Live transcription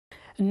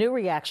New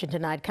reaction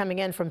tonight coming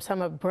in from some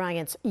of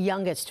Bryant's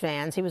youngest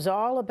fans. He was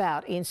all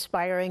about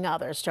inspiring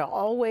others to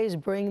always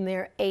bring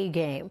their A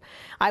game.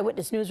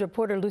 Eyewitness News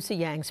reporter Lucy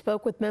Yang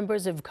spoke with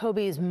members of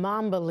Kobe's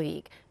Mamba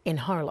League in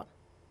Harlem.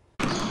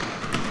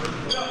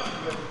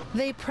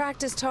 They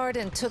practiced hard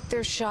and took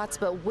their shots,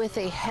 but with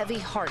a heavy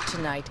heart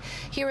tonight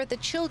here at the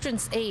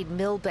Children's Aid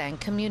Millbank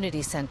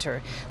Community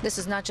Center. This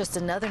is not just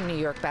another New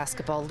York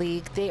basketball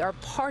league. They are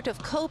part of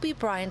Kobe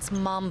Bryant's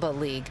Mamba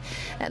League.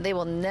 And they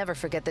will never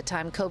forget the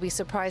time Kobe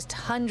surprised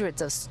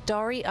hundreds of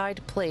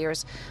starry-eyed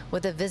players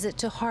with a visit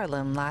to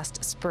Harlem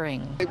last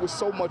spring. It was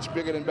so much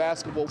bigger than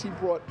basketball. He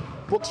brought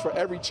books for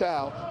every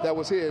child that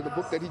was here. The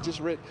book that he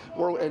just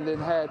wrote and then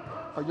had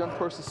a young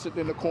person sitting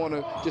in the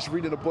corner just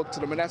reading a book to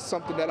them, and that's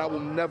something that I will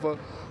never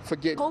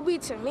forget. Kobe,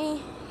 to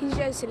me, he's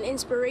just an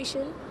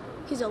inspiration.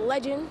 He's a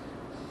legend.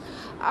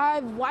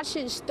 I've watched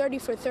his 30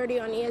 for 30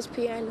 on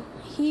ESPN.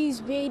 He's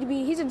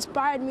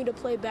inspired me to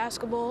play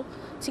basketball,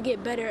 to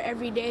get better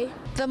every day.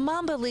 The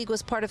Mamba League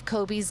was part of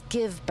Kobe's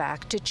Give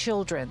Back to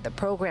Children. The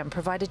program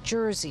provided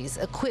jerseys,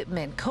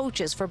 equipment,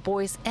 coaches for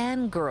boys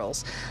and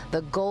girls.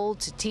 The goal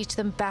to teach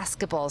them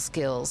basketball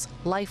skills,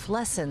 life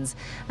lessons,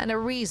 and a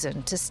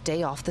reason to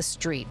stay off the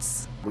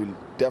streets. We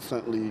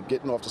definitely,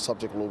 getting off the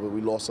subject a little bit,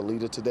 we lost a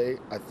leader today.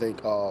 I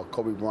think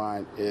Kobe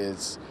Bryant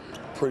is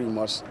pretty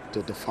much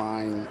the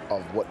define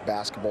of what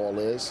basketball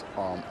is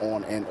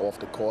on and off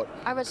the court.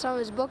 I read some of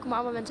his book,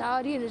 Mamba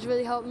Mentality, and it's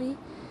really helped me.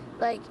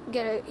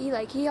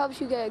 He helps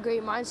you get a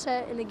great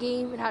mindset in the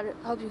game and how to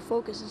help you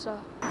focus and stuff.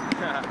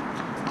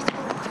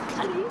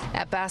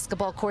 At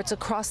basketball courts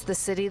across the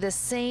city, the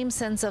same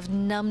sense of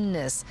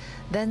numbness,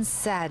 then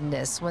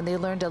sadness when they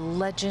learned a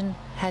legend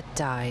had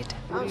died.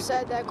 I'm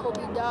sad that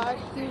Kobe died.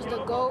 He was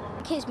the GOAT.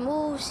 His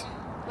moves,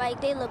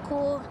 they look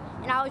cool,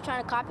 and I was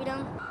trying to copy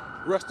them.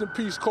 Rest in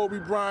peace, Kobe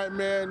Bryant,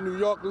 man. New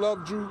York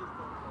loved you.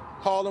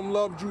 Harlem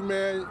loved you,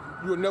 man.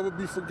 You will never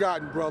be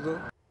forgotten,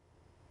 brother.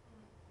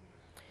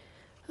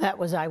 That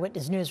was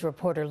Eyewitness News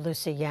reporter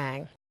Lucy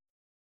Yang.